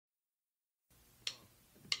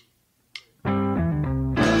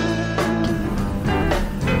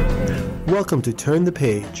welcome to Turn the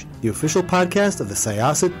Page, the official podcast of the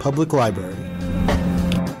Syosset Public Library.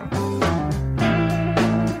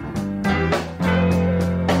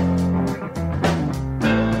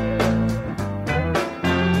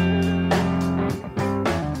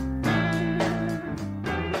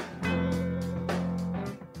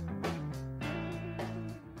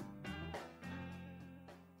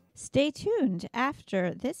 Stay tuned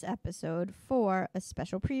after this episode for a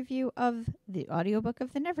special preview of the audiobook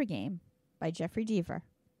of The Never Game by Jeffery Deaver.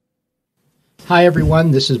 Hi, everyone.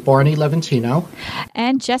 This is Barney Leventino.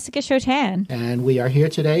 And Jessica Chotan. And we are here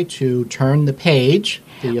today to Turn the Page,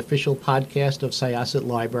 the official podcast of Syosset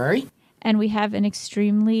Library. And we have an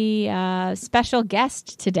extremely special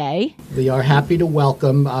guest today. We are happy to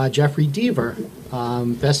welcome Jeffery Deaver,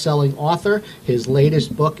 best-selling author. His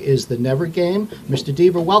latest book is The Never Game. Mr.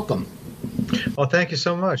 Deaver, welcome. Well, thank you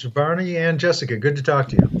so much, Barney and Jessica. Good to talk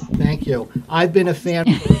to you. Thank you. I've been a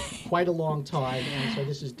fan for quite a long time, and so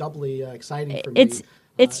this is doubly exciting for me.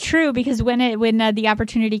 It's true, because when the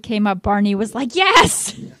opportunity came up, Barney was like,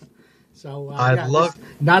 yes! So I'd love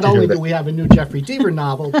not only do we have a new Jeffery Deaver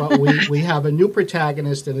novel, but we have a new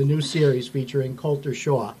protagonist in a new series featuring Colter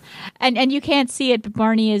Shaw. And you can't see it, but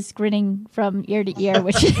Barney is grinning from ear to ear,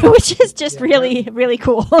 which is just really, really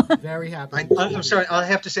cool. Very happy. I'm sorry. I'll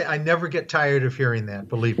have to say I never get tired of hearing that.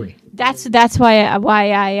 Believe me. That's why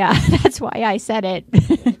I said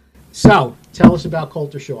it. So tell us about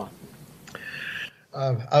Colter Shaw.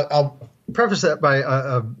 I'll preface that by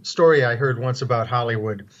a story I heard once about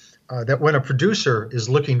Hollywood. That when a producer is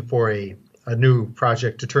looking for a new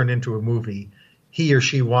project to turn into a movie, he or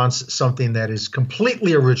she wants something that is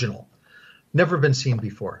completely original, never been seen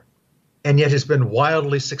before, and yet has been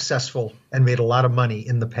wildly successful and made a lot of money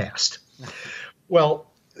in the past. Well,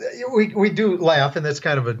 we do laugh, and that's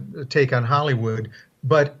kind of a take on Hollywood,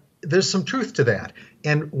 but there's some truth to that.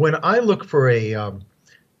 And when I look for a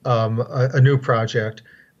new project,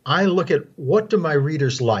 I look at what do my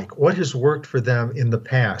readers like, what has worked for them in the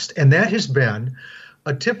past. And that has been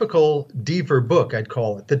a typical Deaver book, I'd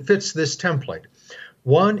call it, that fits this template.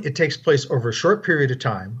 One, it takes place over a short period of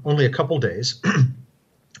time, only a couple days.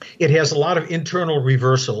 It has a lot of internal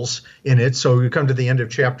reversals in it. So you come to the end of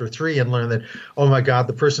chapter 3 and learn that, oh my God,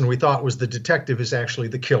 the person we thought was the detective is actually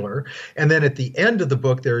the killer. And then at the end of the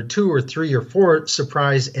book, there are 2 or 3 or 4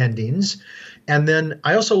 surprise endings. And then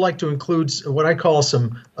I also like to include what I call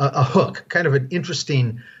a hook, kind of an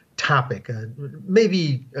interesting topic,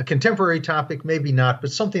 maybe a contemporary topic, maybe not,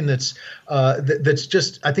 but something that's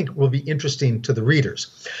just, I think, will be interesting to the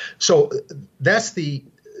readers. So that's the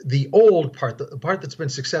old part, the part that's been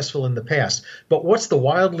successful in the past. But what's the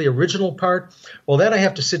wildly original part? Well, that I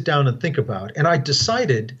have to sit down and think about. And I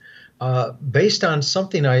decided, based on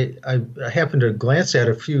something I happened to glance at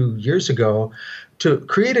a few years ago, to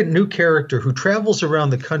create a new character who travels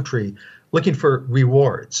around the country looking for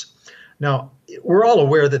rewards. Now, we're all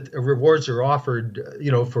aware that rewards are offered,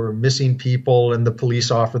 for missing people, and the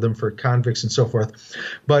police offer them for convicts and so forth.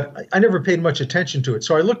 But I never paid much attention to it.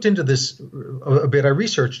 So I looked into this a bit. I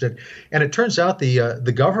researched it, and it turns out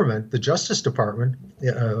the government, the Justice Department,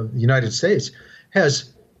 United States,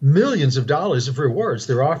 has millions of dollars of rewards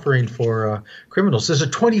they're offering for criminals. There's a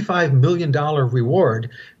 $25 million reward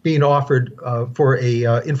being offered for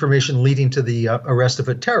information leading to the arrest of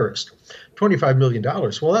a terrorist. $25 million.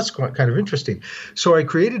 Well, that's kind of interesting. So I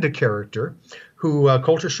created a character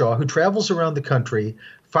Colter Shaw, who travels around the country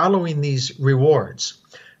following these rewards.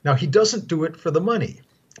 Now, he doesn't do it for the money.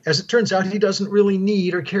 As it turns out, he doesn't really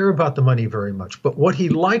need or care about the money very much. But what he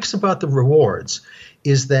likes about the rewards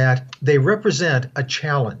is that they represent a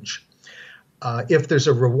challenge. If there's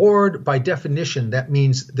a reward, by definition, that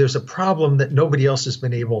means there's a problem that nobody else has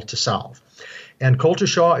been able to solve. And Colter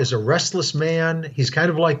Shaw is a restless man. He's kind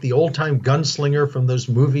of like the old-time gunslinger from those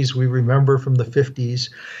movies we remember from the 50s.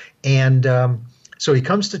 And so he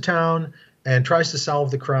comes to town and tries to solve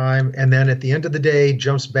the crime, and then at the end of the day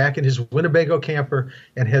jumps back in his Winnebago camper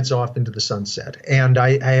and heads off into the sunset. And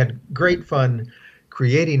I had great fun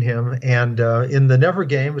creating him, and in The Never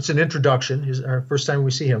Game, it's an introduction, our first time we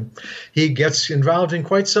see him, he gets involved in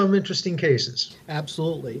quite some interesting cases.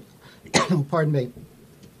 Absolutely. Pardon me.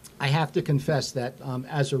 I have to confess that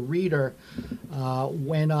as a reader,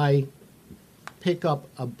 when I pick up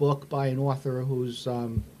a book by an author whose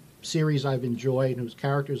series I've enjoyed, whose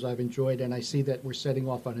characters I've enjoyed, and I see that we're setting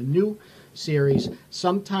off on a new series,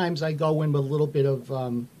 sometimes I go in with a little bit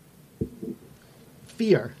of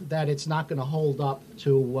fear that it's not going to hold up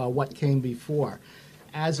to what came before.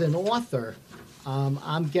 As an author,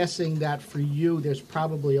 I'm guessing that for you there's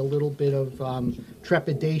probably a little bit of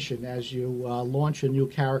trepidation as you launch a new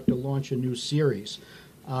character, launch a new series.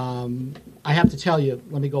 I have to tell you,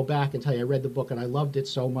 let me go back and tell you, I read the book and I loved it.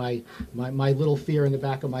 So my little fear in the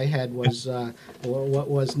back of my head was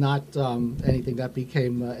not anything that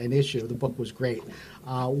became an issue. The book was great.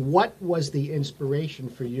 What was the inspiration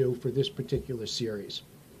for you for this particular series?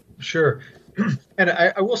 Sure. And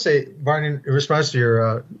I will say, Barney, in response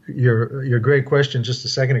to your great question just a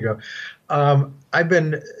second ago, I've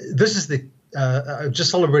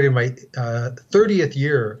just celebrated my 30th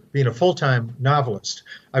year being a full-time novelist.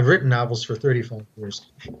 I've written novels for 35 years.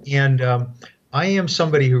 And I am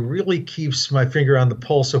somebody who really keeps my finger on the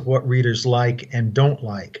pulse of what readers like and don't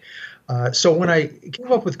like. So when I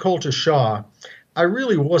came up with Colter Shaw, I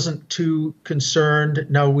really wasn't too concerned.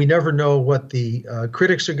 Now, we never know what the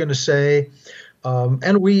critics are going to say,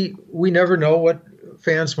 and we never know what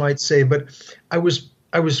fans might say, but I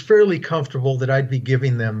was fairly comfortable that I'd be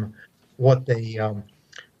giving them what they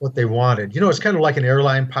wanted. You know, it's kind of like an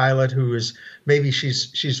airline pilot who is maybe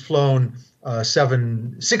she's flown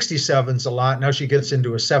 767s a lot. Now she gets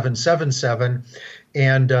into a 777,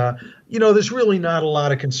 and you know, there's really not a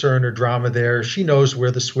lot of concern or drama there. She knows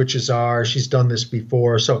where the switches are. She's done this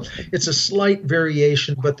before, so it's a slight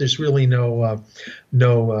variation, but there's really no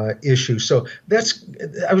issue. So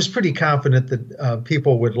I was pretty confident that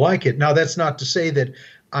people would like it. Now, that's not to say that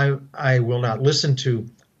I will not listen to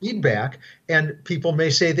feedback, and people may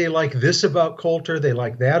say they like this about Colter, they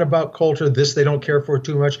like that about Colter, this they don't care for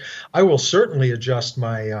too much. I will certainly adjust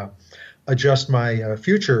my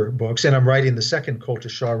future books, and I'm writing the second Colter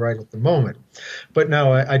Shaw right at the moment. But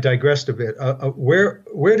now I digressed a bit. Where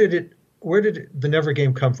did the Never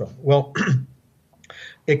Game come from? Well,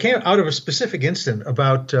 it came out of a specific incident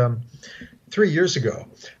about 3 years ago.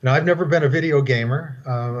 Now, I've never been a video gamer.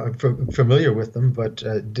 I'm familiar with them, but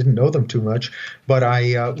didn't know them too much. But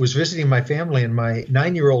I was visiting my family, and my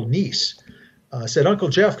 9-year-old niece said, "Uncle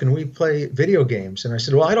Jeff, can we play video games?" And I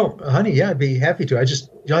said, "Well, I don't, honey, yeah, I'd be happy to.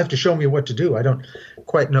 You'll have to show me what to do. I don't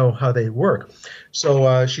quite know how they work."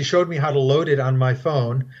 So she showed me how to load it on my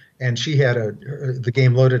phone, and she had the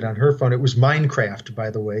game loaded on her phone. It was Minecraft, by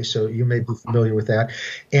the way, so you may be familiar with that.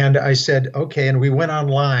 And I said, okay, and we went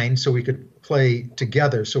online so we could play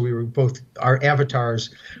together. So we were our avatars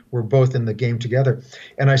were both in the game together.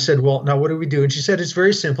 And I said, well, now what do we do? And she said, it's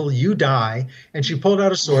very simple. You die. And she pulled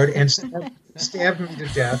out a sword and stabbed me to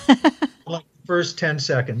death in like the first 10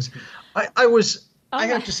 seconds. I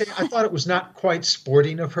have to say, I thought it was not quite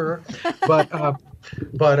sporting of her, but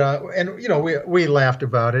and you know, we laughed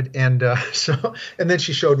about it, and and then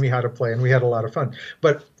she showed me how to play, and we had a lot of fun.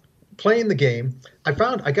 But playing the game, I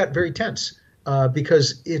got very tense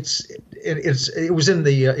because it was in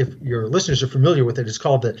the if your listeners are familiar with it, it's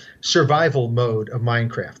called the survival mode of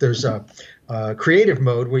Minecraft. There's a creative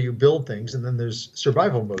mode where you build things, and then there's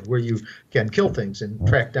survival mode where you can kill things and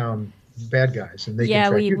track down bad guys, and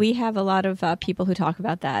we have a lot of people who talk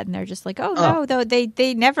about that, and they're just like, oh no, though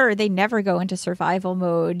they never go into survival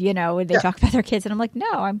mode, you know, and they talk about their kids, and I'm like,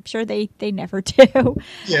 no, I'm sure they never do.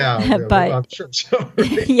 Yeah, but I'm sure so.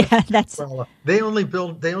 Yeah, that's they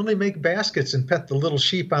only make baskets and pet the little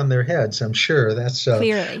sheep on their heads. I'm sure that's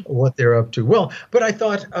clearly what they're up to. Well, but I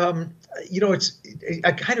thought you know,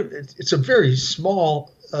 it's a very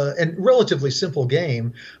small and relatively simple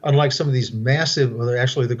game, unlike some of these massive, well,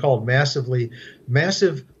 they're called massive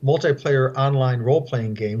multiplayer online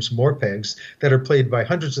role-playing games, Morpegs, that are played by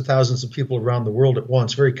hundreds of thousands of people around the world at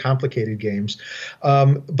once, very complicated games.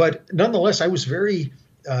 But nonetheless, I was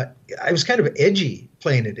kind of edgy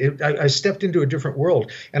playing it. I stepped into a different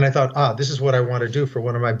world, and I thought, this is what I want to do for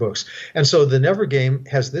one of my books. And so the Never Game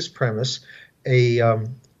has this premise: a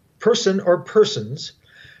person or persons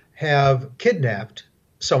have kidnapped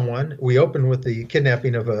someone. We open with the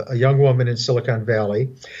kidnapping of a young woman in Silicon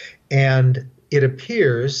Valley, and it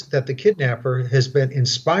appears that the kidnapper has been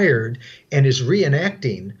inspired and is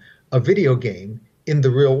reenacting a video game in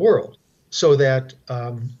the real world, so that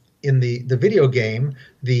in the video game,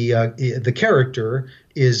 the character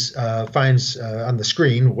finds on the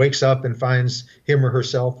screen, wakes up and finds him or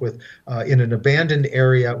herself in an abandoned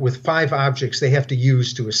area with 5 objects they have to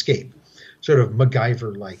use to escape, sort of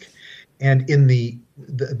MacGyver-like. And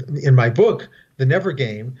in my book, The Never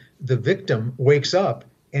Game, the victim wakes up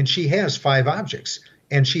and she has 5 objects,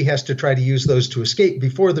 and she has to try to use those to escape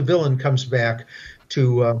before the villain comes back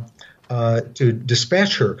to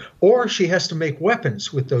dispatch her, or she has to make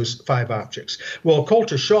weapons with those 5 objects. Well,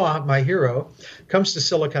 Colter Shaw, my hero, comes to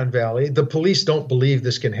Silicon Valley. The police don't believe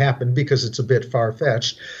this can happen because it's a bit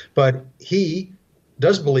far-fetched, but he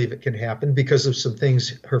does believe it can happen because of some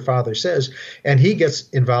things her father says, and he gets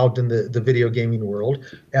involved in the video gaming world,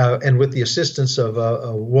 and with the assistance of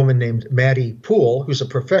a woman named Maddie Poole, who's a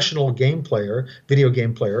professional video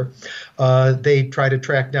game player, they try to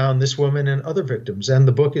track down this woman and other victims. And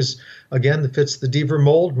the book is, again, that fits the Deaver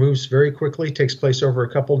mold, moves very quickly, takes place over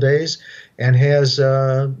a couple days, and has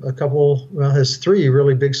has three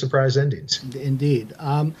really big surprise endings. Indeed.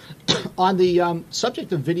 On the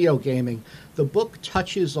subject of video gaming, the book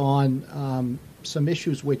touches on some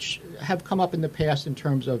issues which have come up in the past in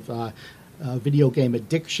terms of video game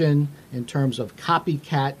addiction, in terms of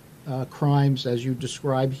copycat crimes, as you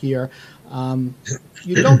describe here.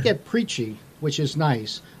 You don't get preachy, which is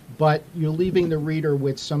nice, but you're leaving the reader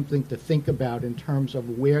with something to think about in terms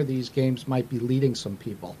of where these games might be leading some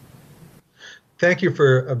people. Thank you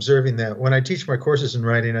for observing that. When I teach my courses in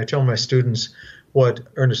writing, I tell my students what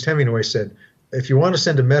Ernest Hemingway said: if you want to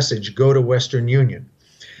send a message, go to Western Union.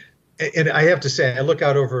 And I have to say, I look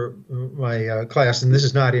out over my class, and this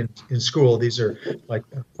is not in school. These are like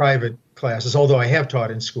private classes, although I have taught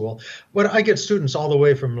in school. But I get students all the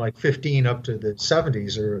way from like 15 up to the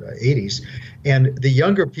 70s or 80s. And the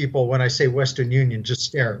younger people, when I say Western Union, just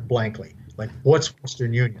stare blankly, like, what's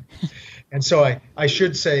Western Union? And so I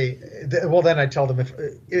should say, well, then I tell them,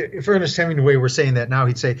 if Ernest Hemingway were saying that now,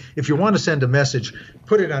 he'd say, if you want to send a message,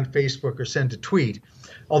 put it on Facebook or send a tweet.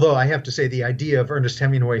 Although I have to say, the idea of Ernest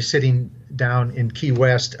Hemingway sitting down in Key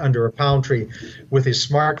West under a palm tree with his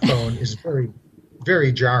smartphone is very,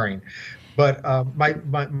 very jarring. But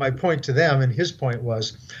my point to them, and his point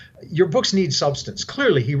was, your books need substance.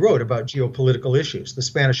 Clearly, he wrote about geopolitical issues, the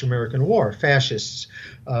Spanish-American War, fascists,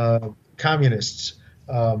 communists,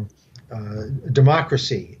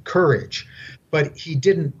 democracy, courage, but he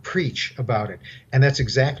didn't preach about it. And that's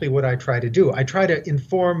exactly what I try to do. I try to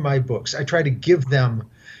inform my books. I try to give them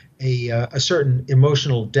a certain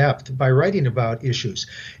emotional depth by writing about issues.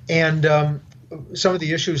 And some of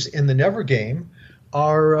the issues in the Never Game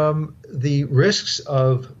are the risks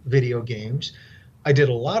of video games. I did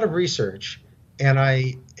a lot of research, and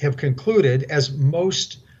I have concluded, as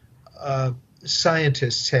most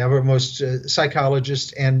scientists have, or most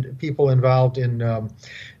psychologists and people involved in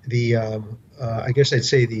I guess I'd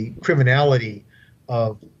say the criminality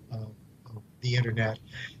of the internet,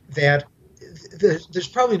 that there's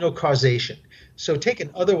probably no causation. So take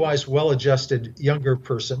an otherwise well-adjusted younger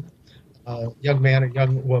person, young man or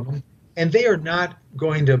young woman, and they are not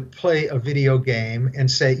going to play a video game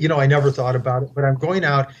and say, I never thought about it, but I'm going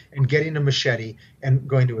out and getting a machete and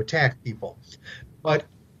going to attack people. But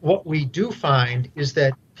what we do find is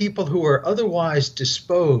that people who are otherwise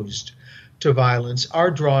disposed to violence are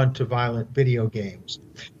drawn to violent video games.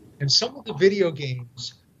 And some of the video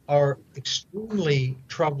games are extremely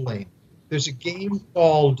troubling. There's a game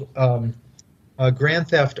called Grand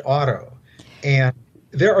Theft Auto, and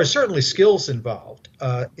there are certainly skills involved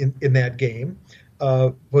in that game,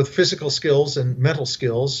 both physical skills and mental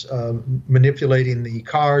skills, manipulating the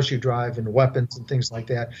cars you drive and weapons and things like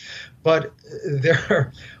that. But there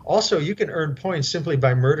are also, you can earn points simply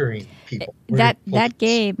by murdering people. That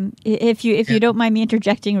game, if you don't mind me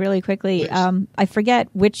interjecting really quickly, I forget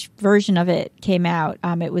which version of it came out.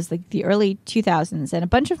 It was like the early 2000s, and a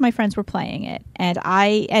bunch of my friends were playing it,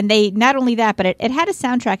 and they not only that, but it had a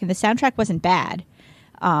soundtrack, and the soundtrack wasn't bad.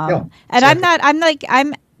 And exactly.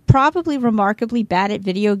 I'm probably remarkably bad at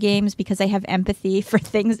video games because I have empathy for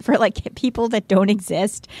things, for like people that don't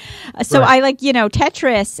exist. So right. I like,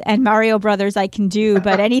 Tetris and Mario Brothers I can do,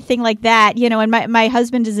 but anything like that, and my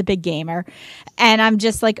husband is a big gamer, and I'm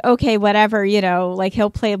just like, okay, whatever, like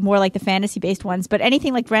he'll play more like the fantasy based ones, but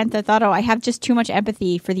anything like Grand Theft Auto, I have just too much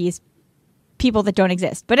empathy for these people that don't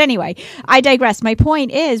exist. But anyway, I digress. My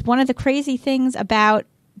point is, one of the crazy things about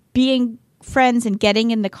being friends and getting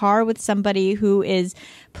in the car with somebody who is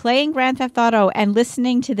playing Grand Theft Auto and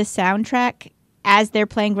listening to the soundtrack as they're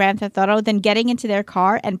playing Grand Theft Auto, then getting into their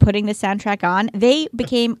car and putting the soundtrack on, they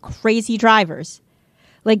became crazy drivers.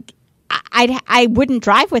 Like, I wouldn't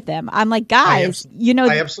drive with them. I'm like, guys,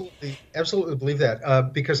 I absolutely believe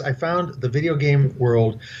that because I found the video game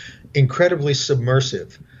world incredibly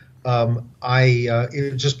submersive.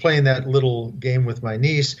 Just playing that little game with my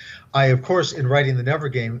niece, I, of course, in writing the Never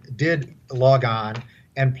Game, did log on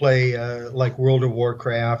and play like World of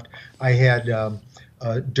Warcraft. I had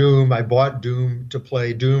Doom. I bought Doom to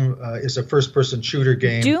play. Doom is a first-person shooter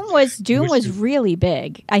game. Doom was really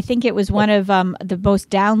big. I think it was one of the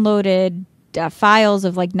most downloaded files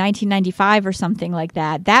of like 1995 or something like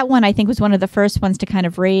that. That one, I think, was one of the first ones to kind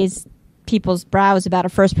of raise people's brows about a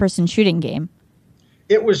first-person shooting game.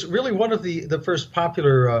 It was really one of the first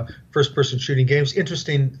popular first-person shooting games.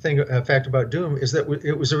 Interesting fact about Doom is that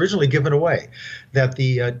it was originally given away, that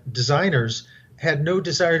the designers had no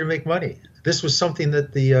desire to make money. This was something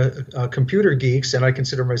that the computer geeks, and I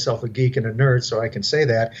consider myself a geek and a nerd, so I can say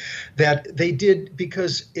that they did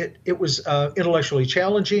because it was intellectually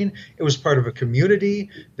challenging. It was part of a community.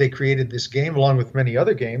 They created this game along with many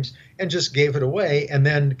other games and just gave it away. And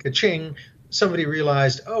then, ka-ching, somebody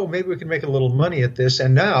realized, oh, maybe we can make a little money at this.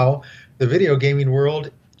 And now the video gaming world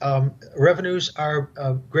revenues are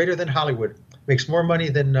greater than Hollywood. Makes more money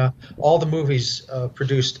than all the movies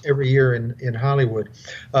produced every year in Hollywood.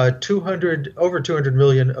 Over 200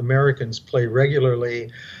 million Americans play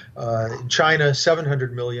regularly. In China,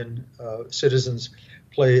 700 million citizens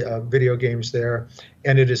play video games there,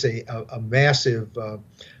 and it is a massive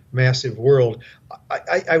world.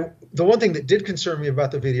 The one thing that did concern me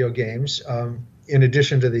about the video games, in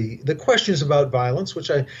addition to the questions about violence,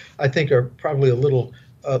 which I think are probably a little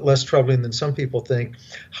less troubling than some people think.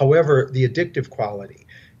 However, the addictive quality,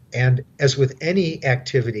 and as with any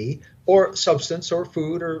activity or substance or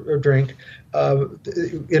food or drink,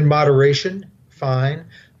 in moderation, fine.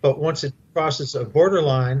 But once it crosses a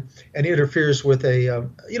borderline and interferes with a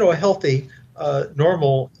healthy,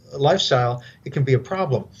 normal lifestyle, it can be a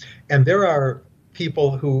problem. And there are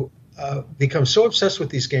people who become so obsessed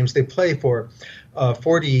with these games, they play for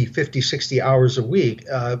 40, 50, 60 hours a week.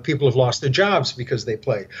 People have lost their jobs because they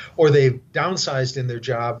play, or they've downsized in their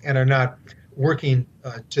job and are not working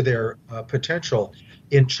to their potential.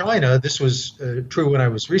 In China, this was true when I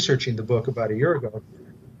was researching the book about a year ago.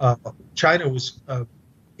 China was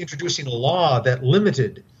introducing a law that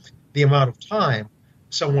limited the amount of time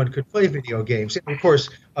someone could play video games. And of course,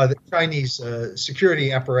 the Chinese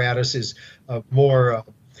security apparatus is more,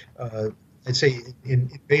 I'd say,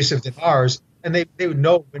 invasive than ours. And they would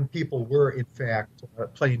know when people were, in fact,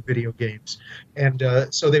 playing video games. And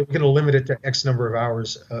so they were going to limit it to X number of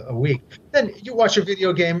hours a week. Then you watch a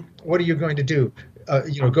video game, what are you going to do?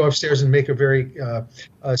 Go upstairs and make a very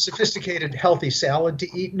sophisticated, healthy salad to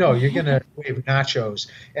eat? No, you're going to wave nachos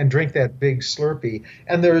and drink that big Slurpee.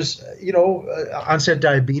 And there's, onset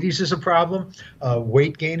diabetes is a problem.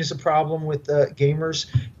 Weight gain is a problem with gamers.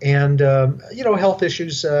 And, health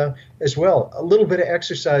issues as well. A little bit of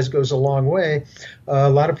exercise goes a long way. A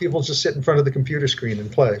lot of people just sit in front of the computer screen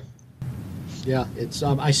and play. Yeah, it's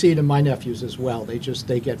I see it in my nephews as well. They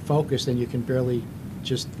get focused, and you can barely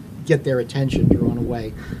just get their attention drawn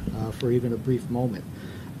away for even a brief moment.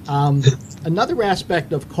 Another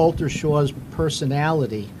aspect of Colter Shaw's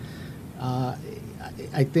personality,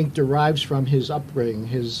 I think, derives from his upbringing,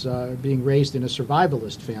 his being raised in a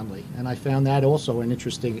survivalist family, and I found that also an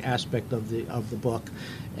interesting aspect of the book.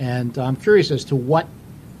 And I'm curious as to what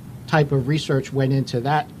type of research went into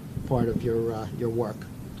that part of your work.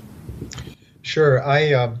 Sure,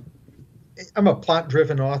 I'm a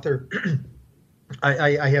plot-driven author.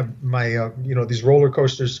 I have my, these roller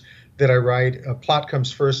coasters that I ride. Plot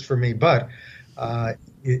comes first for me, but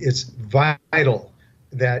it's vital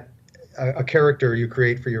that a character you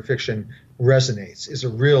create for your fiction resonates, is a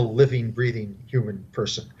real living, breathing human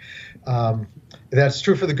person. That's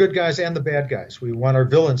true for the good guys and the bad guys. We want our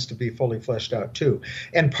villains to be fully fleshed out too.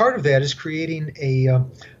 And part of that is creating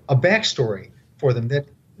a backstory for them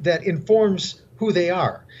that informs who they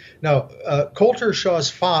are. Now, Colter Shaw's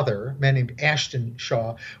father, a man named Ashton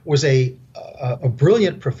Shaw, was a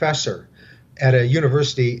brilliant professor at a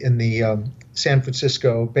university in the San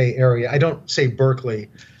Francisco Bay Area. I don't say Berkeley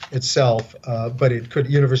itself, but it could,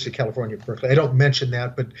 University of California, Berkeley. I don't mention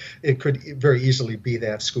that, but it could very easily be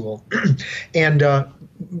that school. And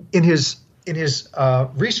in his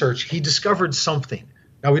research, he discovered something.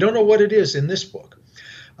 Now, we don't know what it is in this book.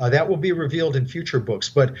 That will be revealed in future books.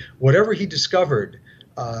 But whatever he discovered,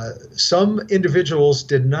 some individuals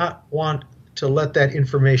did not want to let that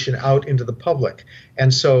information out into the public.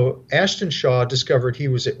 And so Ashton Shaw discovered he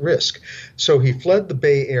was at risk. So he fled the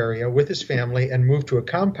Bay Area with his family and moved to a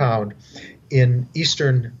compound in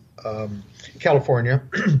eastern California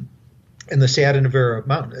in the Sierra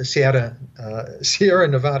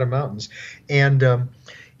Nevada mountains. And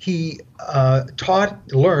he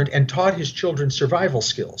learned and taught his children survival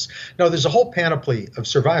skills. Now, there's a whole panoply of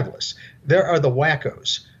survivalists. There are the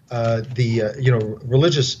wackos, the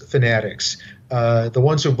religious fanatics, the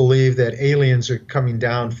ones who believe that aliens are coming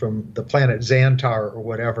down from the planet Xantar or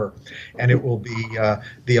whatever, and it will be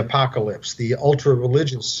the apocalypse. The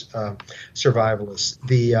ultra-religious survivalists,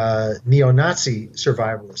 the neo-Nazi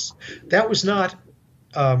survivalists. That was not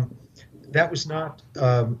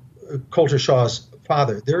Colter Shaw's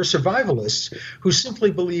father. There are survivalists who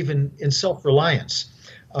simply believe in self-reliance,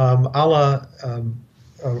 a la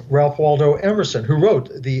Ralph Waldo Emerson, who wrote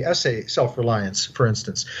the essay Self-Reliance, for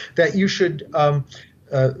instance, that you should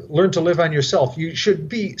learn to live on yourself. You should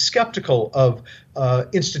be skeptical of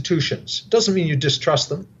institutions. Doesn't mean you distrust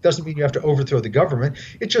them. Doesn't mean you have to overthrow the government.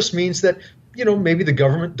 It just means that, maybe the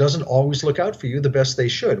government doesn't always look out for you the best they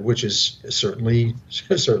should, which is certainly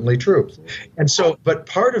true. And so, but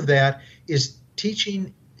part of that is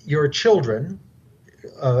teaching your children,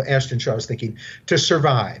 Ashton Shaw is thinking, to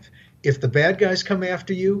survive. If the bad guys come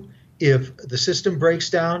after you, if the system breaks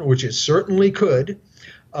down, which it certainly could,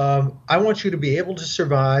 I want you to be able to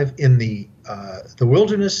survive in the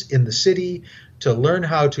wilderness, in the city, to learn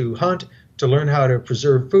how to hunt, to learn how to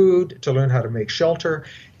preserve food, to learn how to make shelter.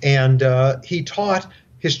 And he taught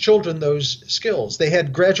his children those skills. They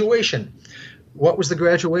had graduation. What was the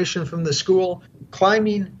graduation from the school?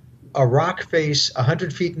 Climbing a rock face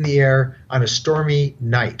 100 feet in the air on a stormy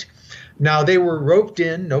night. Now, they were roped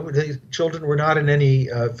in. The children were not in any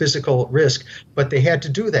physical risk, but they had to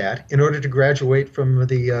do that in order to graduate from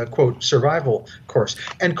the, quote, survival course.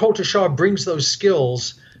 And Colter Shaw brings those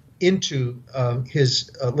skills into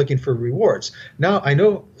his looking for rewards. Now, I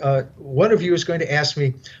know one of you is going to ask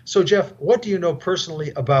me, so Jeff, what do you know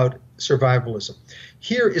personally about survivalism?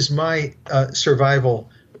 Here is my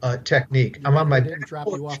survival technique. I'm on my didn't drop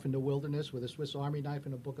you off in the wilderness with a Swiss Army knife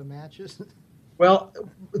and a book of matches. Well,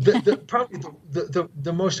 probably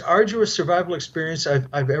the most arduous survival experience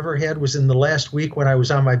I've ever had was in the last week when I was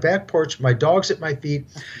on my back porch, my dog's at my feet,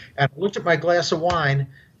 and I looked at my glass of wine,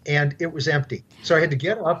 and it was empty. So I had to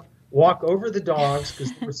get up, walk over the dogs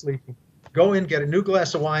because they were sleeping, go in, get a new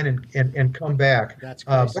glass of wine, and come back. That's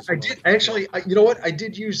but I did actually, you know what? I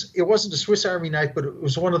did use, it wasn't a Swiss Army knife, but it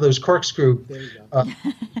was one of those corkscrew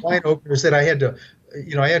wine openers that I had to,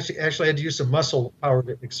 I actually had to use some muscle power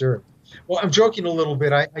to exert. Well, I'm joking a little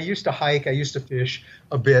bit. I used to hike. I used to fish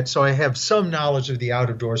a bit, so I have some knowledge of the out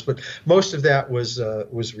of doors, but most of that was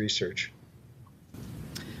research.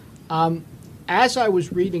 As I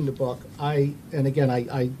was reading the book, I've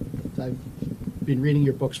been reading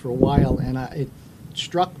your books for a while, and it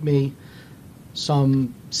struck me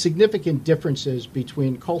some significant differences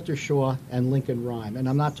between Colter Shaw and Lincoln Rhyme. And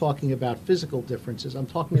I'm not talking about physical differences. I'm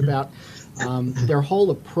talking about their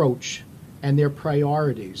whole approach and their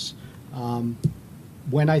priorities.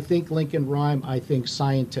 When I think Lincoln Rhyme, I think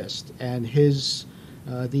scientist, and his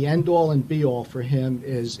the end-all and be-all for him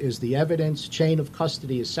is the evidence. Chain of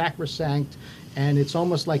custody is sacrosanct, and it's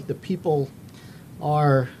almost like the people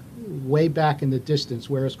are way back in the distance,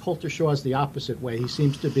 whereas Colter Shaw is the opposite way. He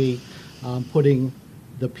seems to be putting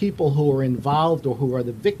the people who are involved or who are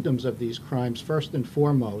the victims of these crimes first and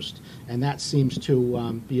foremost, and that seems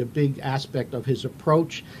to be a big aspect of his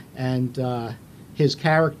approach and his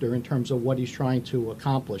character in terms of what he's trying to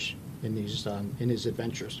accomplish in these in his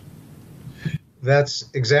adventures. That's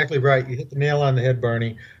exactly right. You hit the nail on the head,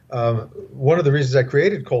 Barney. One of the reasons I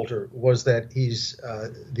created Colter was that he's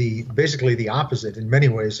basically the opposite in many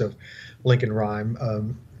ways of Lincoln Rhyme.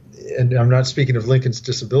 And I'm not speaking of Lincoln's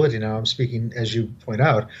disability now. I'm speaking, as you point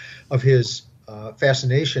out, of his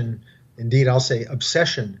fascination, indeed I'll say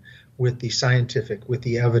obsession, with the scientific, with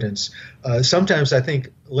the evidence. Sometimes I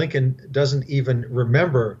think Lincoln doesn't even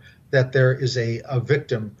remember that there is a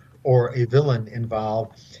victim or a villain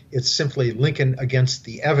involved. It's simply Lincoln against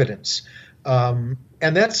the evidence. And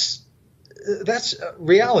that's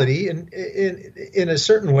reality in a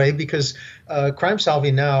certain way, because crime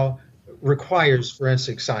solving now requires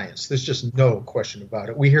forensic science. There's just no question about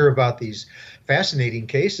it. We hear about these fascinating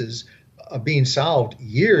cases being solved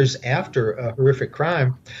years after a horrific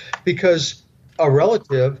crime because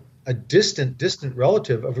a distant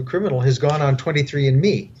relative of a criminal has gone on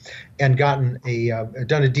 23andMe and gotten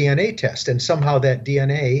done a DNA test, and somehow that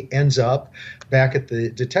DNA ends up back at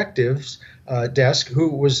the detective's desk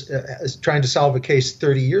who was trying to solve a case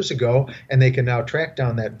 30 years ago, and they can now track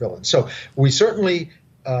down that villain. So we certainly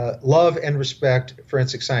love and respect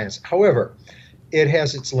forensic science. However, it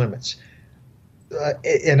has its limits.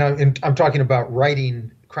 And I'm talking about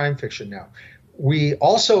writing crime fiction now. We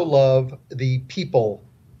also love the people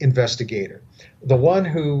investigator, the one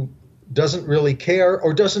who doesn't really care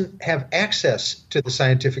or doesn't have access to the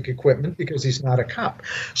scientific equipment because he's not a cop.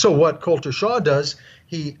 So what Colter Shaw does,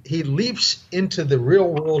 he leaps into the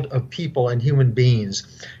real world of people and human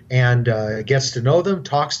beings and gets to know them,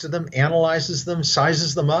 talks to them, analyzes them,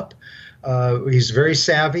 sizes them up. He's very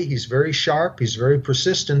savvy, he's very sharp, he's very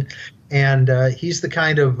persistent, and he's the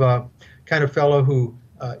kind of fellow who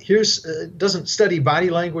doesn't study body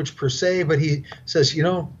language per se, but he says,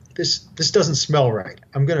 this doesn't smell right.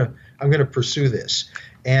 I'm gonna pursue this.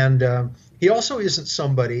 And he also isn't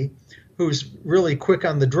somebody who's really quick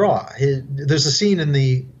on the draw. There's a scene in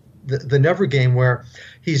the Never game where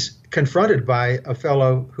he's confronted by a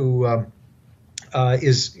fellow who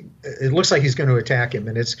it looks like he's going to attack him,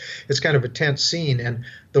 and it's kind of a tense scene. And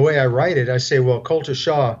the way I write it, I say, well, Colter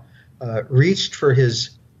Shaw reached for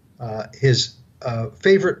his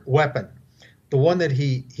favorite weapon, the one that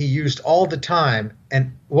he used all the time.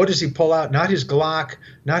 And what does he pull out? Not his Glock,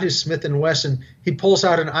 not his Smith & Wesson. He pulls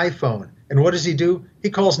out an iPhone. And what does he do? He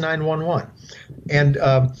calls 911. And,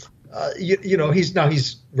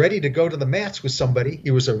 he's ready to go to the mats with somebody.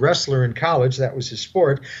 He was a wrestler in college. That was his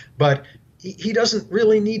sport. But he doesn't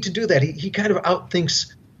really need to do that. He kind of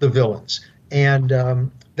outthinks the villains. And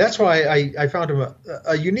that's why I found him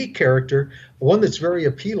a unique character, one that's very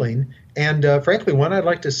appealing, and frankly, one I'd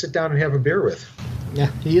like to sit down and have a beer with. Yeah,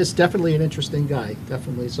 he is definitely an interesting guy.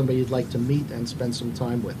 Definitely somebody you'd like to meet and spend some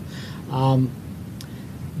time with.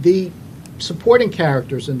 The supporting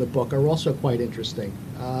characters in the book are also quite interesting.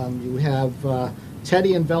 You have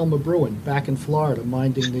Teddy and Velma Bruin back in Florida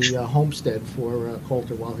minding the homestead for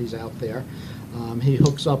Colter while he's out there. He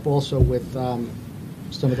hooks up also with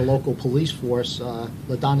some of the local police force,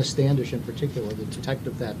 LaDonna Standish in particular, the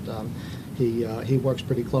detective that he works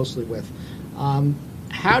pretty closely with.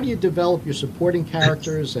 How do you develop your supporting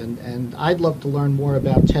characters? And I'd love to learn more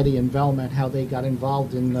about Teddy and Velma and how they got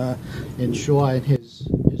involved in Shaw and his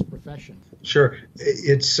profession. Sure.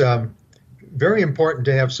 It's very important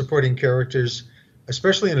to have supporting characters,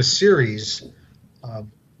 especially in a series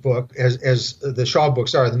book, as the Shaw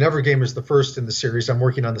books are. The Never Game is the first in the series. I'm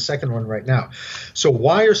working on the second one right now. So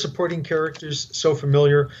why are supporting characters so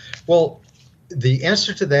familiar? Well, the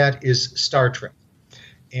answer to that is Star Trek.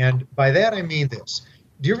 And by that I mean this.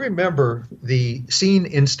 Do you remember the scene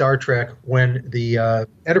in Star Trek when the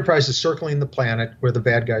Enterprise is circling the planet where the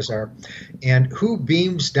bad guys are, and who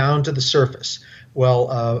beams down to the surface?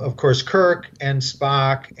 Well, of course, Kirk and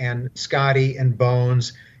Spock and Scotty and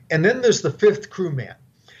Bones, and then there's the fifth crewman,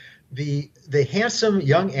 the handsome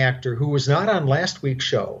young actor who was not on last week's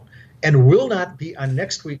show and will not be on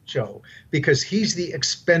next week's show because he's the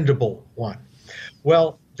expendable one.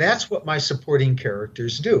 Well, that's what my supporting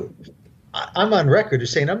characters do. I'm on record as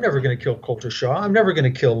saying I'm never going to kill Colter Shaw. I'm never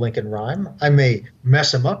going to kill Lincoln Rhyme. I may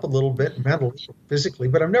mess him up a little bit mentally, physically,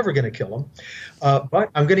 but I'm never going to kill him. But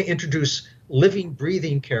I'm going to introduce living,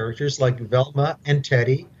 breathing characters like Velma and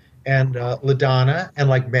Teddy and LaDonna and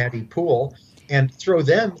like Maddie Poole, and throw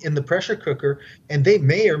them in the pressure cooker, and they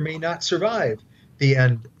may or may not survive the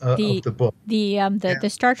end of the book. The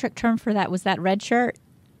Star Trek term for that was that red shirt?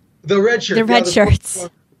 The red shirt. The red shirts.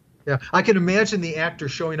 Yeah, I can imagine the actor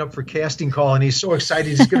showing up for casting call, and he's so excited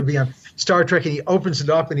he's going to be on Star Trek, and he opens it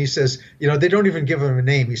up and he says, they don't even give him a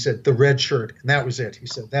name. He said, the red shirt, and that was it. He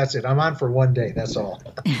said, that's it. I'm on for one day. That's all.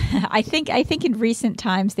 I think in recent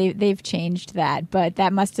times they've changed that, but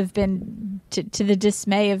that must have been to the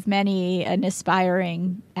dismay of many an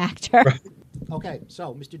aspiring actor. Right. Okay,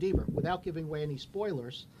 so Mr. Deaver, without giving away any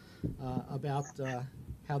spoilers about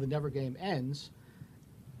how the Never Game ends,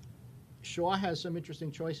 Shaw has some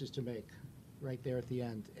interesting choices to make right there at the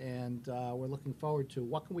end, and we're looking forward to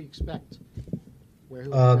what can we expect, where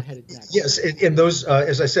we're headed next. Yes, in those,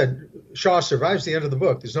 as I said, Shaw survives the end of the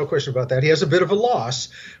book. There's no question about that. He has a bit of a loss.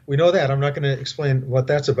 We know that. I'm not going to explain what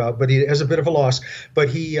that's about, but he has a bit of a loss.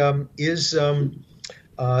 But he is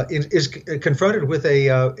confronted with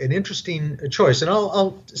an interesting choice, and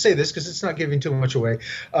I'll say this because it's not giving too much away.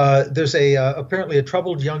 There's apparently a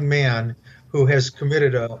troubled young man who has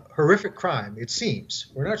committed a horrific crime, it seems.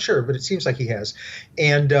 We're not sure, but it seems like he has.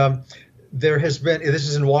 And there has been, this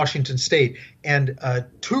is in Washington State, and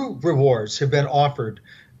 2 rewards have been offered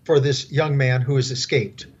for this young man who has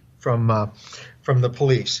escaped from the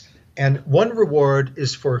police. And one reward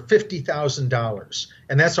is for $50,000,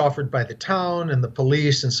 and that's offered by the town and the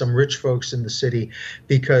police and some rich folks in the city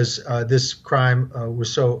because this crime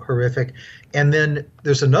was so horrific. And then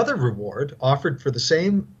there's another reward offered for the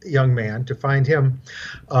same young man to find him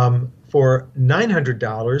for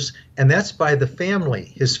 $900, and that's by the family,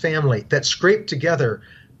 his family, that scraped together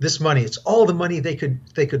this money. It's all the money they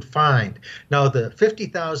could find. Now the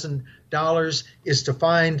 $50,000 is to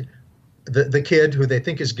find the kid who they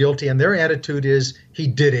think is guilty, and their attitude is he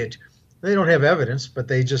did it. They don't have evidence, but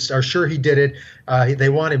they just are sure he did it. They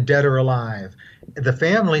want him dead or alive. The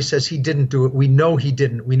family says he didn't do it. We know he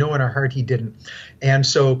didn't. We know in our heart he didn't. And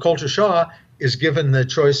so Colter Shaw is given the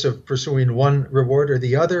choice of pursuing one reward or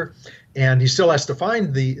the other, and he still has to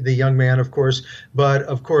find the young man, of course. But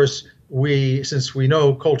of course, since we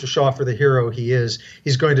know Colter Shaw for the hero he is,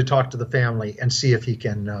 he's going to talk to the family and see if he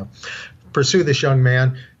can pursue this young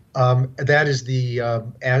man. That is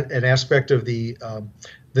an aspect of the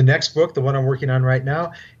the next book, the one I'm working on right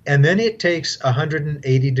now, and then it takes a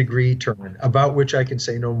 180-degree turn, about which I can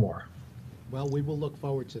say no more. Well, we will look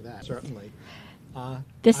forward to that, certainly.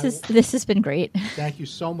 This has been great. Thank you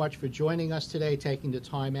so much for joining us today, taking the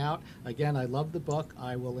time out. Again, I love the book.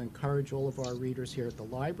 I will encourage all of our readers here at the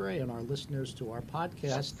library and our listeners to our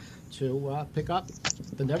podcast to pick up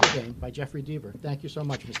The Never Game by Jeffery Deaver. Thank you so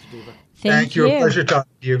much, Mr. Deaver. Thank you. A pleasure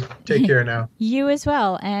talking to you. Take care now. You as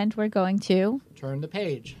well. And we're going to turn the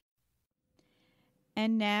page.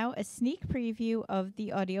 And now a sneak preview of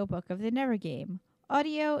the audiobook of The Never Game.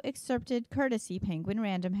 Audio excerpted courtesy Penguin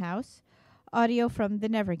Random House. Audio from The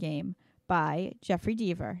Never Game by Jeffery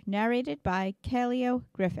Deaver, narrated by Calio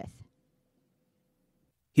Griffith.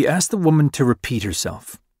 He asked the woman to repeat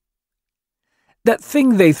herself. "That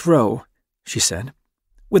thing they throw," she said,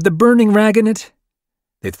 "with the burning rag in it."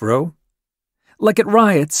 "They throw?" "Like at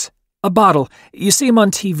riots. A bottle. You see 'em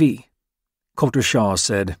on TV." Colter Shaw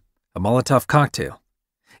said, "A Molotov cocktail."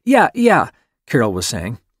 Yeah, Carol was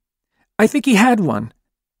saying. "I think he had one."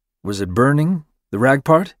 "Was it burning, the rag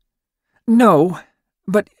part?" "No,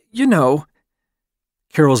 but you know."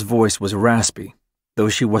 Carol's voice was raspy, though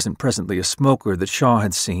she wasn't presently a smoker that Shaw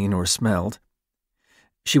had seen or smelled.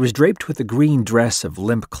 She was draped with a green dress of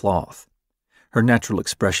limp cloth. Her natural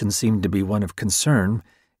expression seemed to be one of concern,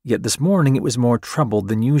 yet this morning it was more troubled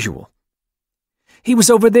than usual. "He was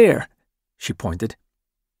over there," she pointed.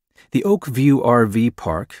 The Oak View RV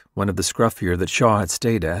park, one of the scruffier that Shaw had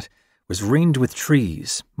stayed at, was ringed with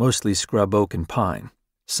trees, mostly scrub oak and pine.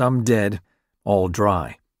 Some dead, all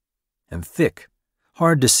dry, and thick,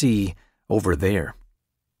 hard to see over there.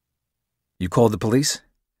 "You called the police?"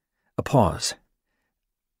 A pause.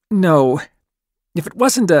 "No. If it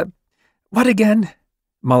wasn't what again?"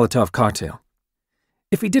 "Molotov cocktail.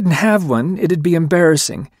 If he didn't have one, it'd be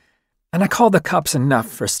embarrassing, and I call the cops enough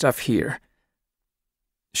for stuff here."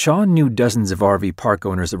 Shaw knew dozens of RV park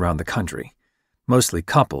owners around the country, mostly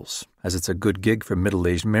couples, as it's a good gig for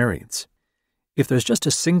middle-aged marrieds. If there's just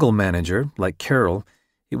a single manager, like Carol,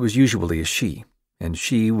 it was usually a she, and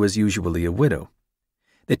she was usually a widow.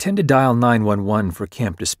 They tend to dial 911 for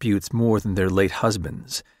camp disputes more than their late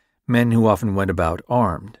husbands, men who often went about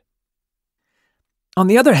armed. "On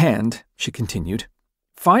the other hand," she continued,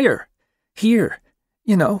 "fire. Here,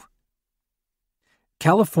 you know."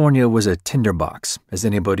 California was a tinderbox, as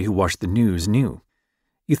anybody who watched the news knew.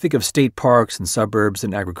 You think of state parks and suburbs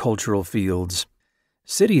and agricultural fields.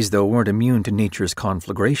 Cities, though, weren't immune to nature's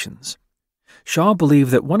conflagrations. Shaw believed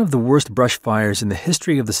that one of the worst brush fires in the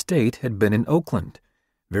history of the state had been in Oakland,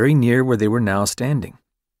 very near where they were now standing.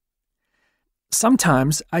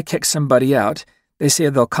 "Sometimes I kick somebody out. They say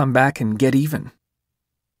they'll come back and get even."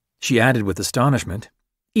 She added with astonishment,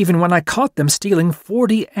 "Even when I caught them stealing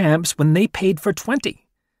 40 amps when they paid for 20.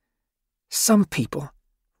 Some people.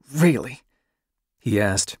 Really?" He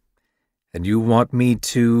asked, "And you want me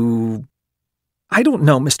to—" "I don't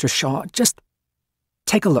know, Mr. Shaw. Just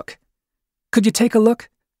take a look. Could you take a look?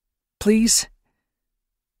 Please?"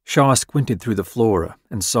 Shaw squinted through the flora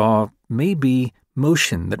and saw, maybe,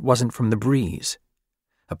 motion that wasn't from the breeze.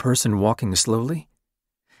 A person walking slowly?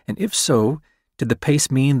 And if so, did the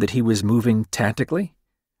pace mean that he was moving tactically?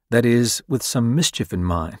 That is, with some mischief in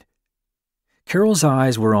mind. Carol's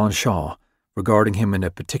eyes were on Shaw, regarding him in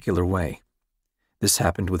a particular way. This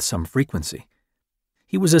happened with some frequency.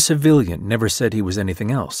 He was a civilian, never said he was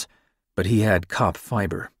anything else, but he had cop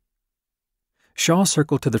fiber. Shaw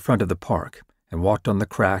circled to the front of the park and walked on the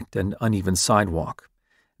cracked and uneven sidewalk,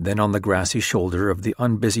 then on the grassy shoulder of the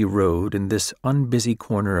unbusy road in this unbusy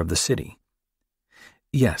corner of the city.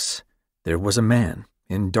 Yes, there was a man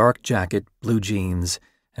in dark jacket, blue jeans,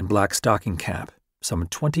 and black stocking cap, some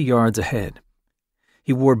 20 yards ahead.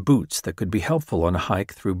 He wore boots that could be helpful on a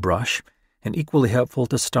hike through brush and equally helpful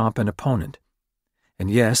to stop an opponent. And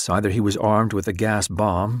yes, either he was armed with a gas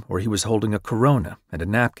bomb or he was holding a Corona and a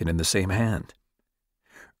napkin in the same hand.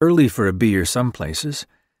 Early for a beer some places,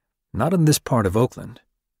 not in this part of Oakland.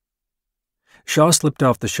 Shaw slipped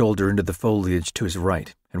off the shoulder into the foliage to his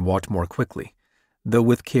right and walked more quickly, though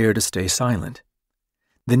with care to stay silent.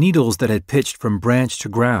 The needles that had pitched from branch to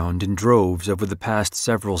ground in droves over the past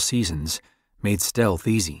several seasons made stealth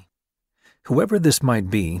easy. Whoever this might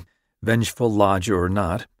be, vengeful lodger or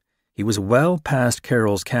not, he was well past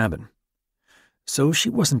Carol's cabin. So she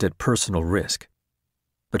wasn't at personal risk.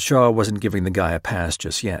 But Shaw wasn't giving the guy a pass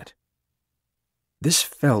just yet. This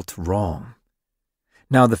felt wrong.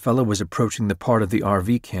 Now the fellow was approaching the part of the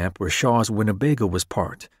RV camp where Shaw's Winnebago was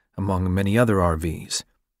parked, among many other RVs.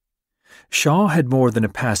 Shaw had more than a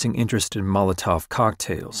passing interest in Molotov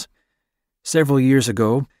cocktails. Several years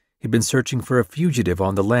ago, He'd been searching for a fugitive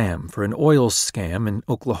on the lam for an oil scam in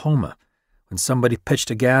Oklahoma when somebody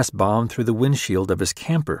pitched a gas bomb through the windshield of his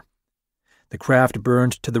camper. The craft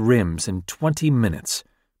burned to the rims in 20 minutes,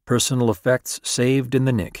 personal effects saved in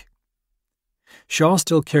the nick. Shaw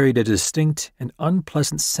still carried a distinct and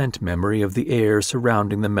unpleasant scent memory of the air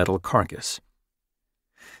surrounding the metal carcass.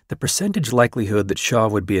 The percentage likelihood that Shaw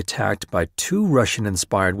would be attacked by 2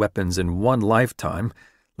 Russian-inspired weapons in one lifetime,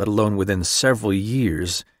 let alone within several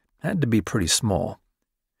years, had to be pretty small.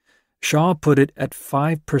 Shaw put it at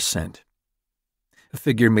 5%. A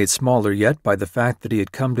figure made smaller yet by the fact that he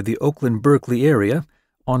had come to the Oakland-Berkeley area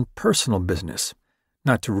on personal business,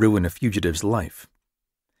 not to ruin a fugitive's life.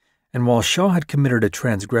 And while Shaw had committed a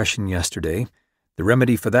transgression yesterday, the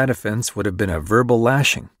remedy for that offense would have been a verbal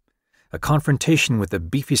lashing, a confrontation with a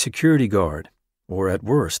beefy security guard, or at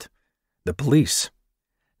worst, the police,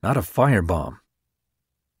 not a firebomb.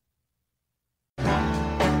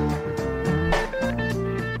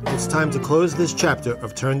 It's time to close this chapter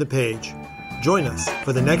of Turn the Page. Join us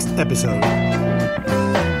for the next episode.